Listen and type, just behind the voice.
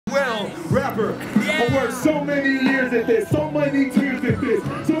rapper. I worked so many years at this, so many tears at this,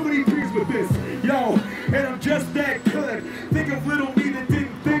 so many tears with this. Yo, and I'm just that good. Think of little me that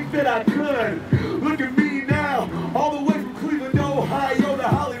didn't think that I could. Look at me now, all the way from Cleveland, Ohio to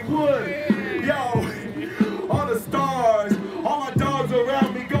Hollywood. Yo, all the stars, all my dogs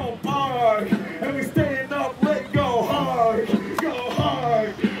around me go bark. And we staying up late, go hard,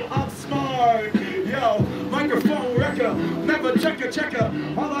 I'm smart. Yo, microphone wrecker, never checker.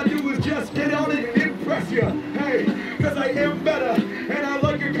 All I do is just get on it and impress you. Hey, cause I am better, and I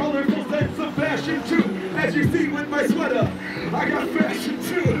like a colorful sense of fashion too. As you see with my sweater, I got fashion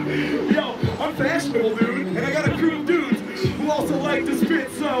too. Yo, I'm fashionable, dude, and I got a crew of dudes who also like to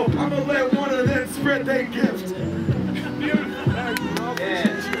spit, so I'm gonna let one of them spread their gift.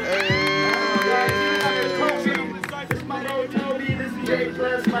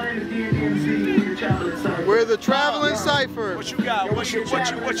 JPlus, my name is DMC, you're traveling Cypher. We're the traveling Cypher. What you got? What you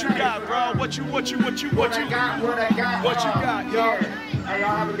got, bro? What you got? Yo, hey, y'all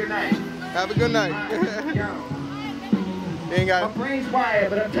have a good night. Have a good night. My brain's wired,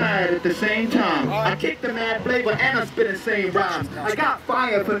 but I'm tired at the same time. I kick the mad flavor and I spit the same rhymes. I got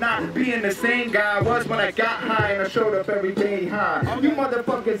fired for not being the same guy I was when I got high and I showed up every day high. You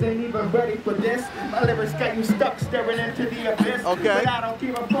motherfuckers ain't even ready for this. My lyrics got you stuck staring into the abyss. Okay. But I don't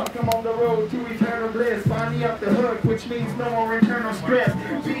give a fuck, I'm on the road to eternal bliss. Find me up the hood, which means no more internal stress.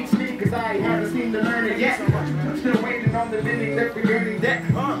 Beats me cause I haven't seen to learn it yet. I'm still waiting on the living that regarding that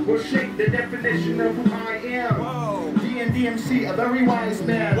will shape the definition of who I am. DMC, a very wise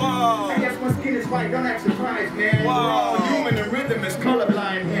man. Whoa. I guess my skin is white, don't act surprised, man. Whoa. We're all human and rhythm is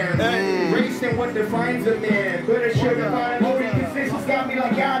colorblind here. Race and what defines a man. But it should define all these decisions got me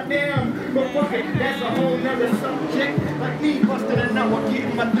like goddamn. But fuck it, that's a whole nother subject. Like me busting a nut while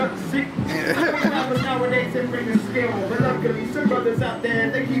getting my nuts sick. Rappers nowadays they bring the skill. But luckily some brothers out there,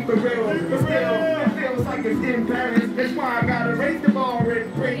 they keep it real. But still, it feels like it's imbalanced. That's why I gotta raise the bar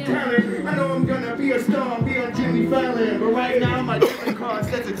and bring talent. I know I'm gonna be a star, be on Jimmy Fallon. But right now my debit card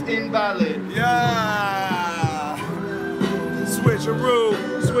says it's invalid. Yeah. Switcheroo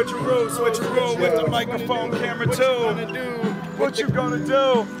with the microphone camera too. What you gonna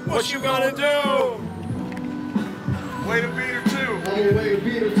do? What you gonna do? Way to beat her too. Way to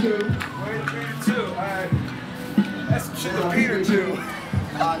beat her too. Alright. That's some shit to beat her too.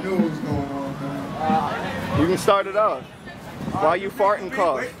 I knew what was going on, man. You can start it off. While you fart and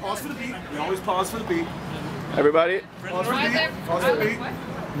cough. Wait, pause for the beat. We always pause for the beat. Everybody? Pause for the beat. Pause for the beat.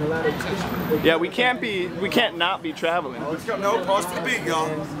 Yeah, we can't not be traveling. Let's go. No, pause for the beat, y'all.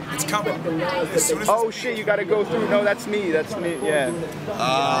 It's coming. As soon as Oh shit, you gotta go through. No, that's me. Yeah.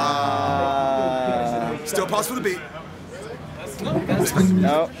 Still pause for the beat.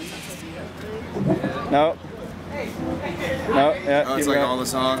 No. Yeah, Oh, it's like all the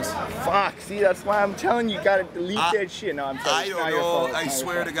songs. Fuck, see, that's why I'm telling you, you gotta delete that shit. No, I'm sorry. I don't know. I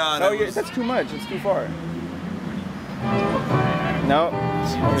swear to God. No, that's too much. It's too far. No.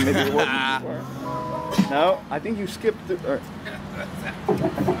 Maybe it wasn't too far. No, I think you skipped the.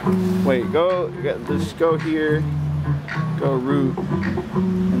 Wait, just go here, go root,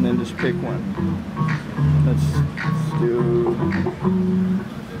 and then just pick one. Let's do.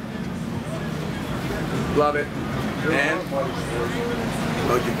 Love it. And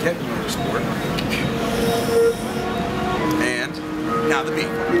well, you get motorsport. And now the beat.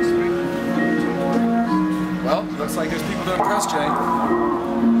 Well, looks like there's people to impress, Jay.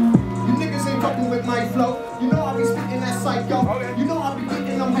 You niggas ain't fucking with my flow. You know I be spitting that psycho. Okay. You know I be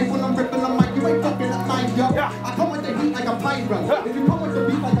getting them hype when I'm ripping them mic. You ain't fucking up my yo. Yeah. I come with the heat like a pyro. If you come with the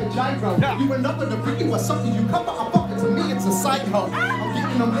beat like a gyro, you end up with a freaky or something you cover. I'm fucking to me, it's a psycho. I'm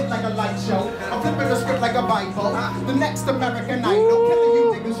getting them lit like a light show. I'm flipping the script like a Bible. The next American Idol. Killing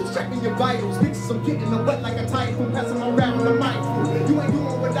you niggas, just checking your vitals. Bitches, I'm getting them wet like a typhoon. Passing around the mic. You ain't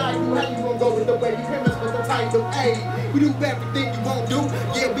doing what I do. How you gonna go with the way you can't mess with the title? Hey, we do everything you won't do.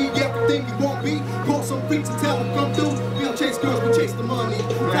 Yeah, be everything you won't be. Call some freaks and tell them come through. We don't chase girls, we chase the money.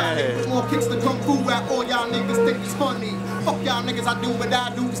 With more kicks than kung fu out. All y'all niggas think it's funny. Fuck y'all niggas, I do what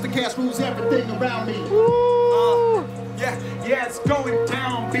I do. It's the cash rules everything around me. Yeah, it's going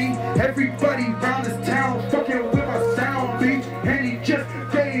down, B. Everybody around this town fucking with our sound, B. And he just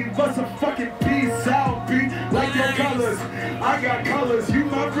gave us a fucking peace out, B. Like your colors, I got colors, you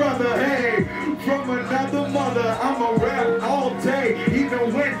my brother, hey. From another mother, I'ma rap all day.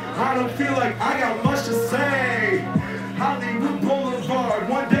 Even when I don't feel like I got much to say. Hollywood Boulevard,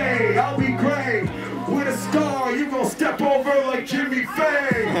 one day I'll be great. With a star, you gon' step over like Jimmy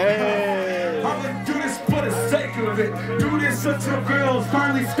Faye. Hey. I'ma do this for the sake of it. Do this until feels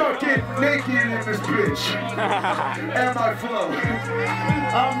finally stuck in naked in this bitch. And my flow.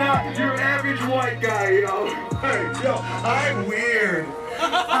 I'm not your average white guy, yo. Hey, yo, I'm weird.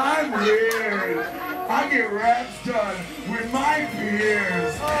 I'm weird. I get raps done with my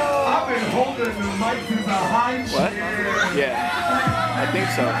peers. I've been holding the mic since a high chair. Yeah, I think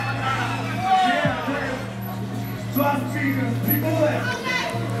so. Yeah, lost speakers, people left.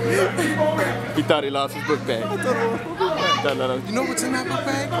 He thought he lost his book bag. You know what's in that book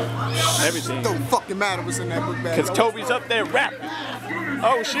bag? Everything. Don't fucking matter what's in that book bag. Cause Toby's up there rapping.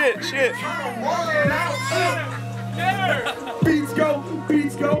 Oh shit, shit. Beats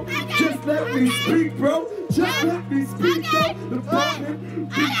go, just let me speak, bro. Just let me speak, bro. The fucking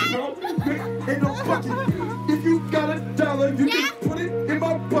beats, bro. Ain't no bucket. If you got $1, you can put it in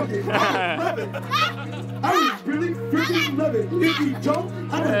my bucket. I love it. I really freaking love it. If you don't,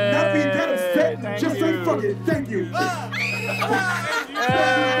 I would not be that upset. Just say fuck it. Thank you. Thank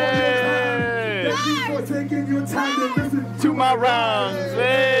you for taking your time to listen to my rhymes.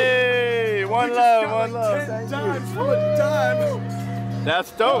 Hey, one love. Thank you.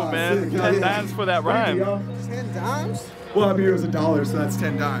 That's dope, man. 10 dimes for that rhyme. 10 dimes? Well, I'm here as $1, so that's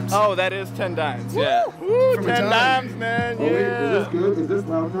 10 dimes. Oh, that is 10 dimes. Yeah. Woo, 10 dimes, man. Oh, yeah. wait, is this good? Is this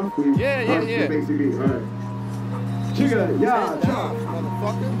loud enough? Yeah. All right. Check it out. Yeah,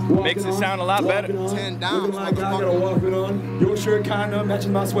 motherfucker. Makes it sound a lot better. 10 dimes, looking like I got a walking on. Your shirt kinda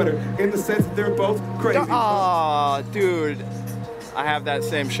matching my sweater in the sense that they're both crazy. Aw, dude. I have that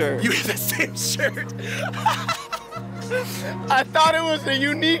same shirt. You have the same shirt. I thought it was a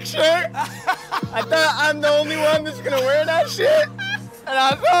unique shirt. I thought I'm the only one that's gonna wear that shit. And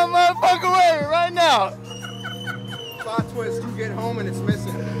I saw a motherfucker wear it right now. Plot twist, you get home and it's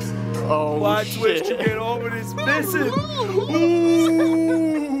missing. Oh, Plot shit. twist, you get home and it's missing.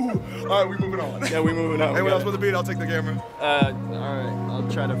 Ooh. All right, we moving on. Yeah, we moving on. Anyone else with the beat? I'll take the camera. All right, I'll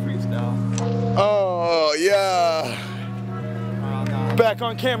try to freestyle. Oh, yeah. Oh, no. Back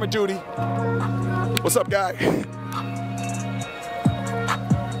on camera duty. What's up, guy?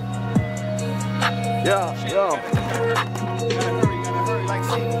 Yeah. Like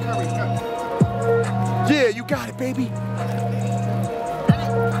Cinco curry. Yeah, you got it, baby.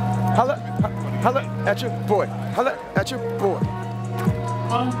 Holla at your boy. Holla at your boy.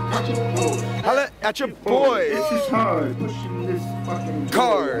 Holla at your boy. This is hard. Pushing this fucking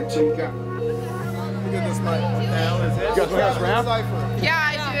Card. Look at this light. What the hell is this? You guys want to have some rap? Cypher. Yeah,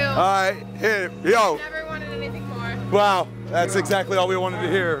 I do. All right, hit it. Yo. Never wanted anything more. Wow, that's exactly all we wanted to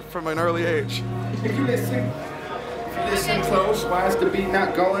hear from an early age. If you listen close, why is the beat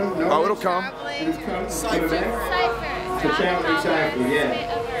not going? No. Oh, it'll come. It's coming. Cypher. The channel, exactly, yeah.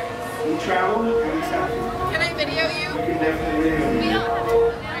 We travel and we cycle. Can I video you? We can definitely We live. don't have to.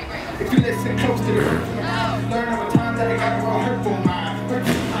 Right. If you listen close to the learn all the times that I got a raw hurtful mind.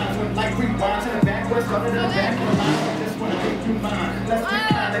 Hurtful times when like we wind to the backwards, started in the back of the line. I just wanna make you mine. Let's be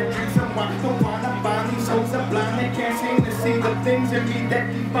kind and drink some wine. Don't wanna find these souls are blind. They can't seem to see the things in me that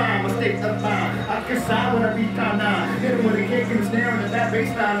define my state of mind. I can sign when I reach time 9. Hit him with a kick and a snare and that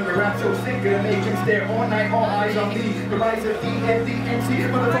bass line. And the rap so sick it'll make him stare all night, all eyes on me. The rise of DMC.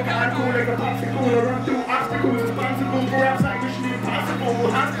 Motherfucker, I'm cool like a popsicle. I run through obstacles. Responsible for outside mission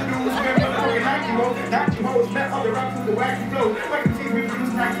impossible. Hospitals, where motherfucking knock you hoes. Knock you hoes, met other rocks with the wacky flow. Like a team we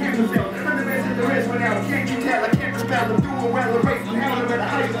produce, not cancer cell. I'm the best at the rest right now. Can't you tell? I can't dispel. I'm doing well. The race from hell. I'm at the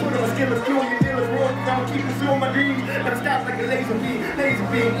highest point of my skill. It's fuel. Your deal is raw. I'll keep pursuing my dreams. Gotta stop like a laser beam. Laser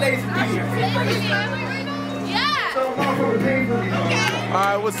beam. Laser beam. Yeah. So I'm off for the pain for me. All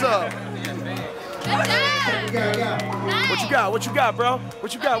right, what's up? What you got? What you got, bro?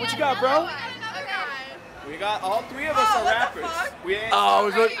 What you got? What you got, bro? We got all 3 of us are rappers. We ain't. Oh,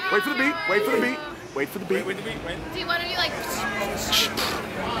 wait for the beat. Wait for the beat. Wait for the beat. Wait. Do you want to be like?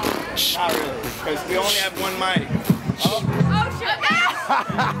 Not really, because we only have one mic. Oh shit. Okay.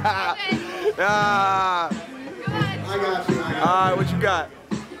 Ah. I got you. All right, what you got?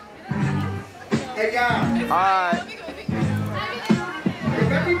 Hey, y'all. All right.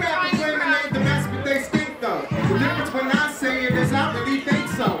 If every rapper claim they ain't the best, but they stink though. The difference when I say it is I really think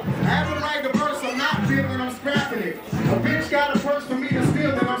so. I haven't write a verse, I'm not feeling, I'm scrapping it. A bitch got a purse for me to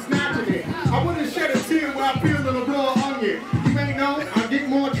steal, then I'm snatching it. I wouldn't shed a tear while peeling a raw onion. You may know I get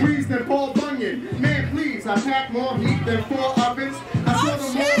more trees than Paul Bunyan. Man, please, I pack more heat than 4 ovens. I saw the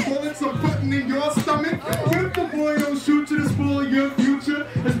more bullets I'm putting in your stomach. If the boy don't shoot you to spoil your future,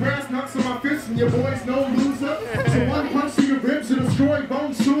 there's brass knucks on my fist and your boy's no loser. So one punch to your ribs will destroy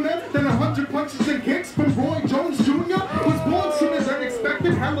bones sooner than 100 punches and kicks from Roy Jones Jr. Was born soon as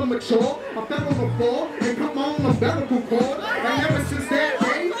unexpected, hella mature. I fell on the floor and cut my own umbilical cord. And ever since that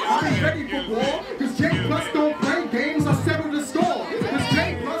day, I've been ready for war. Cause JPlus don't play games, I settle the score.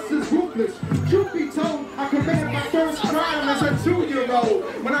 road.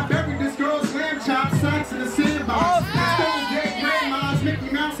 When I buried this girl's lamb chop, socks in the sandbox. Stole dead grandma's Mickey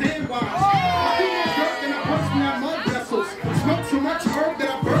Mouse hand wash. I threw more dirt than I punched in that mud vessels. Smoked so much herb that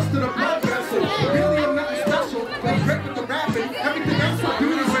I bursted a blood vessel. Really, I'm nothing special. I'm great with the rapping. Everything else I do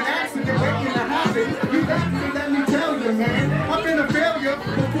is an accident waiting to happen. You have to let me tell you, man. I've been a failure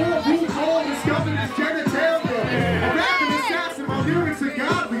before RuPaul discovered this genitalia. A rapping assassin, my lyrics are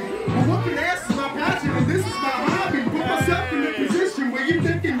godly. But whooping ass is my passion and this is my hobby. Put myself in a position where you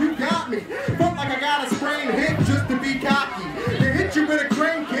thinking you got me. Felt like I got a sprained hip just to be cocky. They hit you with a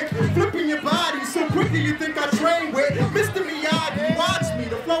crane kick, flipping your body so quickly you think I train with Mr. Miyagi. Watch me,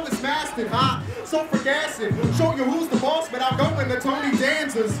 the flow is mastered, hot, so forgassing. Show you who's the boss, but I'm going to Tony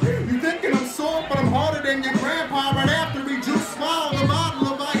Danza's. You thinking I'm soft, but I'm harder than your grandpa right after he just swallowed a bottle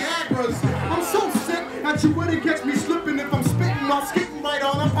of Viagra's. I'm so sick that you wouldn't catch me slipping if I'm spitting while skipping right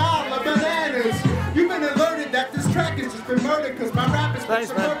on a pile of bananas. You've been alerted that this track has just been murdered because my rap is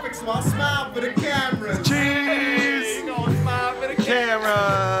picture perfect, so I'll smile for the camera. Cheese! Smile for the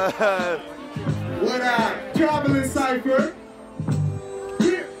Camera! What up? Traveling Cypher.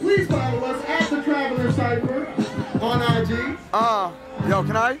 Please follow us at the Traveling Cypher on IG. Yo,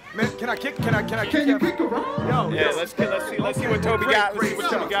 can you kick a rock? Yo, Yeah, let's see what Toby got. Let's see what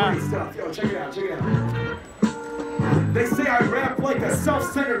Toby got. Yo, check it out. They say I rap like a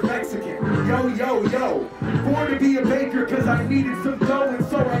self-centered Mexican. Yo, yo, yo. Born to be a baker cause I needed some dough, and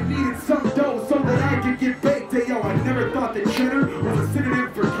so I needed some dough so that I could get baked. Hey, yo, I never thought that cheddar was a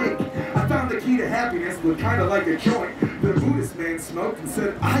synonym for cake. I found the key to happiness looked kinda like a joint. The Buddhist man smoked and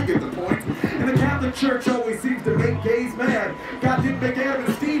said, I get the point. And the Catholic Church always seems to make gays mad. God didn't make Adam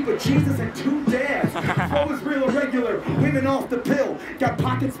and Steve, but Jesus had two dads. Flow is real irregular, women off the pill. Got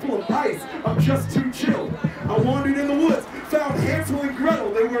pockets full of ice, I'm just too chill. I wandered in the woods, found Hansel and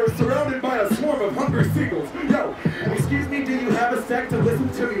Gretel. They were surrounded by a swarm of hungry seagulls. Yo, excuse me, do you have a sec to listen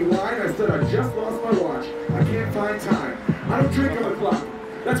to me whine? I said, I just lost my watch. I can't find time. I don't drink on the clock.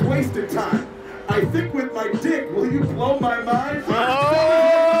 That's wasted time. I think with my dick, will you blow my mind?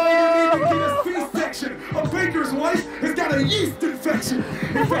 Oh! You need to get a C-section. A baker's wife has got a yeast infection.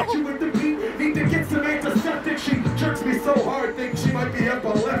 Infection with the beat, need to get some antiseptic. She jerks me so hard, think she might be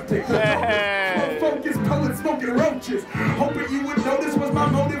epileptic. Slow focus, poet smoking roaches. Hoping you would notice was my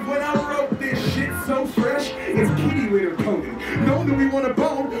motive when I wrote this shit so fresh. It's kitty litter coated. Know that we want to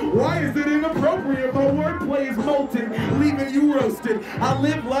bone. Why is it inappropriate? My wordplay is molten, leaving you roasted. I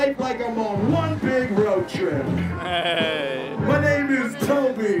live life like I'm on one big road trip. Hey. My name is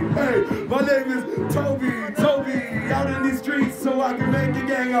Toby. Hey, my name is Toby. Out in these streets so I can make a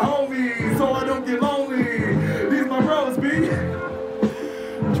gang of homies, so I don't get lonely. These my bros, B.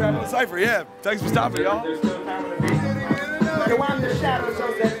 Traveling Cypher, yeah. Thanks for stopping, y'all. Yo, I'm the shadows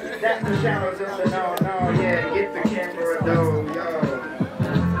of that the shadows of the no, yeah, get the camera though, yo.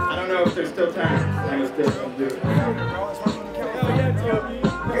 I don't know if there's still time. I'm still do it.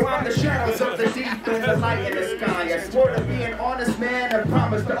 Yo, I'm the shadows of the deep and the light in the sky. I swore to be an honest man and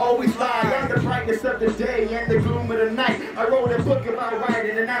promise to always lie. I'm the brightness of the day and the gloom of the night. I wrote a book about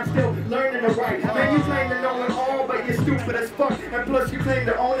writing and I'm still learning to write. Man, you claim to know it all, but you're stupid as fuck. And plus you claim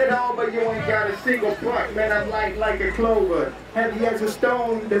to own it all, but you ain't got a single buck. Man, I'm light like a clover, heavy as a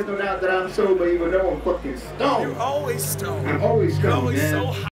stone. There's no doubt that I'm sober, even though I'm fucking stoned. You're always stoned. I'm always stoned, Always man. so high.